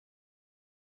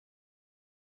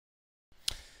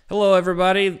Hello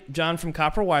everybody, John from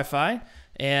CopperWiFi,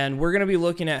 and we're going to be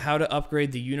looking at how to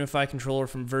upgrade the Unifi controller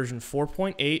from version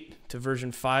 4.8 to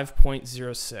version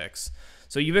 5.0.6.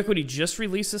 So Ubiquiti just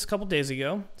released this a couple days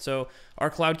ago, so our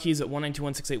cloud key is at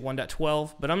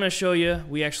 192.168.1.12, but I'm going to show you,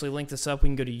 we actually linked this up. We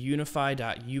can go to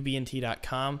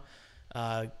unifi.ubnt.com,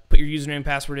 put your username and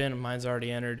password in, and mine's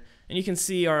already entered, and you can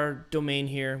see our domain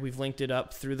here. We've linked it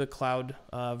up through the cloud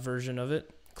version of it.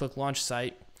 Click Launch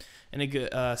Site, and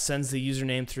it sends the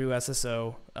username through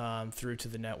SSO through to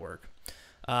the network,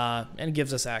 and it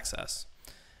gives us access.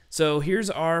 So here's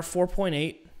our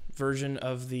 4.8 version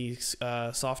of the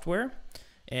software,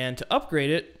 and to upgrade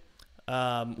it,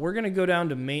 we're going to go down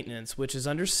to Maintenance, which is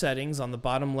under Settings on the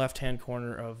bottom left-hand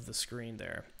corner of the screen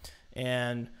there.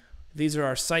 And these are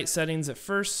our site settings at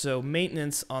first, so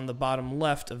Maintenance on the bottom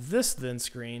left of this then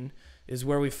screen is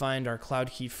where we find our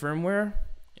Cloud Key firmware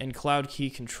and Cloud Key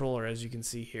controller, as you can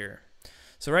see here.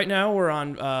 So right now we're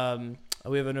on,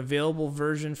 we have an available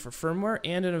version for firmware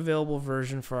and an available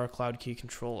version for our Cloud Key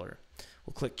controller.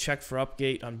 We'll click Check for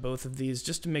Update on both of these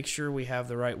just to make sure we have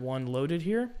the right one loaded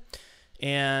here.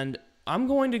 And I'm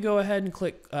going to go ahead and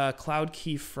click Cloud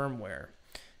Key firmware.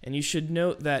 And you should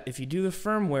note that if you do the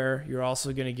firmware, you're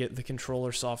also going to get the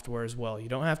controller software as well. You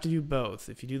don't have to do both.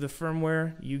 If you do the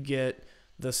firmware, you get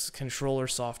this controller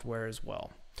software as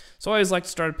well. So I always like to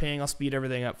start a ping. I'll speed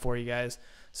everything up for you guys.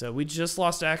 So we just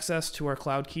lost access to our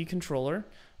Cloud Key controller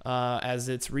as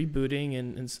it's rebooting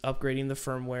and upgrading the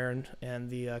firmware and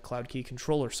the Cloud Key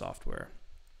controller software.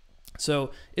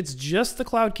 So it's just the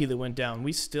Cloud Key that went down.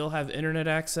 We still have internet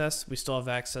access. We still have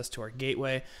access to our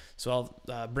gateway. So I'll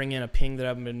bring in a ping that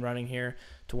I've been running here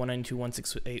to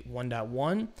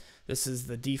 192.168.1.1. This is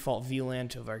the default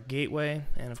VLAN of our gateway.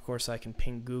 And of course I can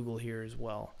ping Google here as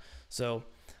well. So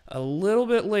a little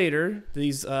bit later,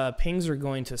 these pings are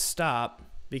going to stop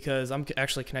because I'm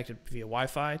actually connected via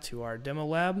Wi-Fi to our demo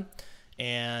lab,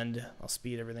 and I'll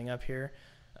speed everything up here.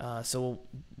 So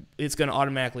it's going to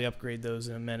automatically upgrade those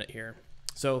in a minute here.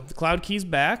 So the Cloud Key's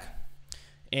back,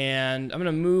 and I'm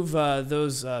going to move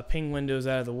those ping windows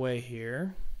out of the way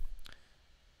here.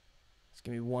 Just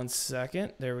give me 1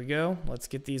 second. There we go. Let's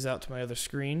get these out to my other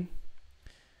screen,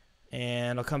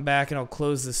 and I'll come back and I'll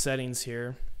close the settings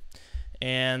here.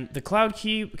 And the Cloud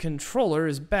Key controller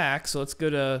is back, so let's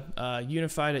go to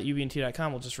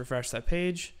unifi.ubnt.com. We'll just refresh that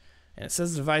page, and it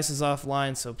says the device is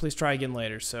offline, so please try again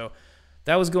later. So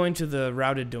that was going to the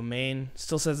routed domain.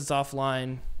 Still says it's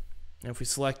offline, and if we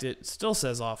select it, it still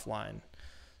says offline.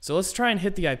 So let's try and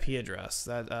hit the IP address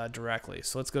that directly.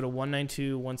 So let's go to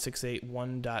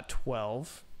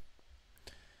 192.168.1.12.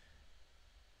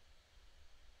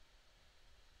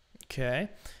 Okay.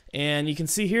 And you can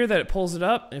see here that it pulls it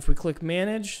up. If we click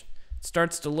Manage, it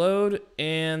starts to load,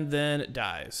 and then it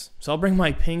dies. So I'll bring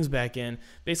my pings back in.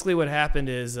 Basically what happened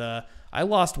is I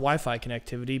lost Wi-Fi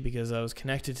connectivity because I was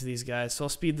connected to these guys. So I'll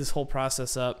speed this whole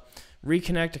process up,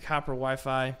 reconnect to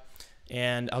CopperWiFi,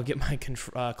 and I'll get my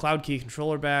Cloud Key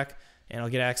controller back, and I'll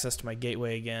get access to my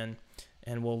gateway again.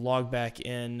 And we'll log back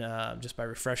in just by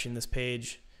refreshing this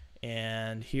page.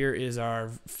 And here is our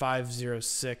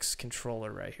 5.0.6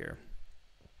 controller right here.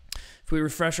 If we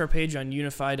refresh our page on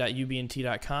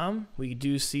unifi.ubnt.com, we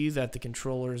do see that the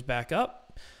controller is back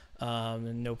up,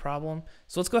 and no problem.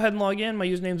 So let's go ahead and log in. My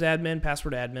username's admin,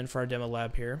 password admin for our demo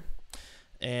lab here.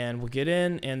 And we'll get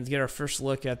in and get our first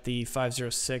look at the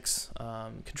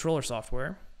 5.0.6 controller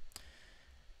software.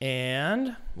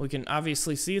 And we can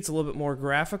obviously see it's a little bit more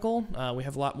graphical. We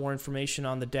have a lot more information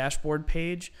on the dashboard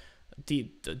page.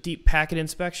 Deep packet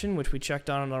inspection, which we checked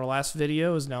on in our last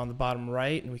video, is now on the bottom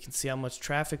right, and we can see how much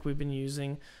traffic we've been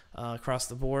using across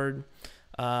the board.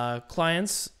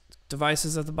 Clients,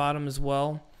 devices at the bottom as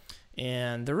well,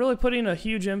 and they're really putting a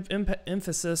huge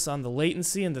emphasis on the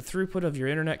latency and the throughput of your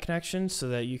internet connection so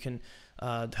that you can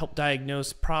help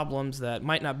diagnose problems that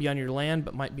might not be on your LAN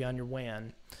but might be on your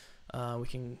WAN. We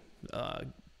can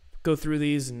go through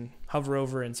these and hover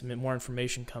over, and some more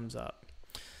information comes up.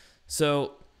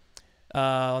 So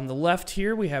on the left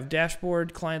here, we have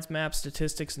dashboard, clients, maps,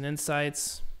 statistics, and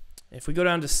insights. If we go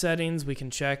down to settings, we can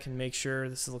check and make sure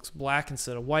this looks black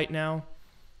instead of white now.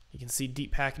 You can see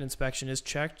deep packet inspection is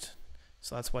checked,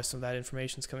 so that's why some of that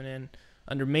information is coming in.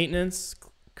 Under maintenance,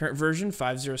 current version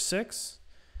 5.0.6.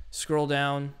 Scroll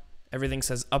down, everything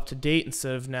says up to date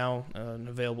instead of now an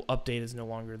available update is no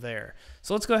longer there.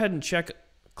 So let's go ahead and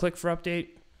click for update,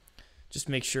 just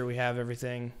make sure we have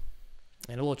everything.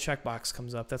 And a little checkbox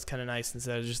comes up. That's kind of nice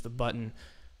instead of just the button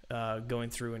going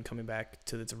through and coming back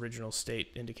to its original state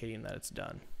indicating that it's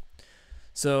done.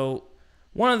 So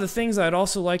one of the things I'd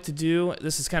also like to do,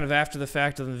 this is kind of after the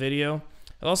fact of the video,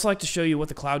 I'd also like to show you what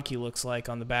the cloud key looks like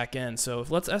on the back end. So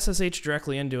let's SSH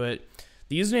directly into it.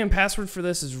 The username and password for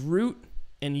this is root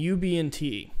and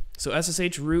UBNT. So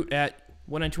SSH root at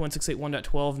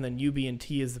 192.168.1.12 and then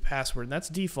UBNT is the password. And that's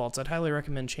defaults. I'd highly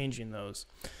recommend changing those.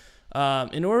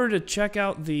 In order to check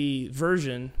out the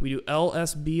version, we do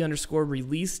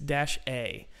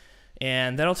lsb_release-a.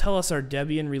 And that'll tell us our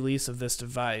Debian release of this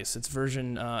device. It's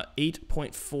version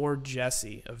 8.4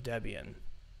 Jesse of Debian.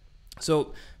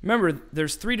 So remember,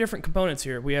 there's 3 different components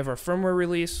here. We have our firmware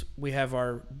release, we have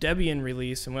our Debian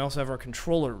release, and we also have our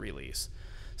controller release.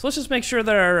 So let's just make sure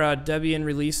that our Debian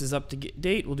release is up to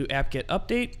date. We'll do apt-get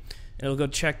update, and it'll go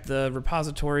check the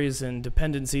repositories and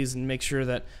dependencies and make sure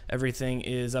that everything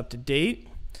is up to date.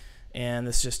 And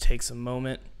this just takes a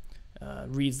moment,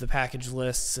 reads the package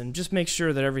lists, and just make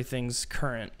sure that everything's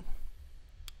current.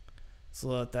 So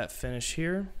let that finish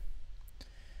here.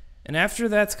 And after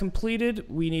that's completed,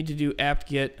 we need to do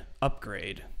apt-get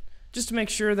upgrade, just to make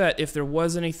sure that if there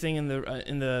was anything in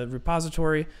the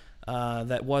repository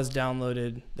that was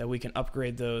downloaded, that we can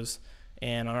upgrade those.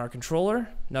 And on our controller,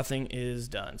 nothing is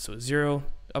done. So 0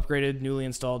 upgraded, newly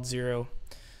installed 0.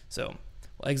 So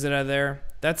we'll exit out of there.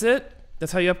 That's it.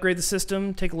 That's how you upgrade the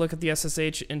system. Take a look at the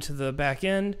SSH into the back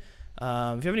end.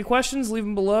 If you have any questions, leave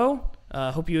them below.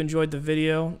 Hope you enjoyed the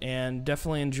video, and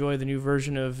definitely enjoy the new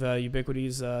version of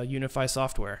Ubiquiti's Unifi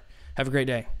software. Have a great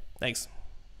day. Thanks.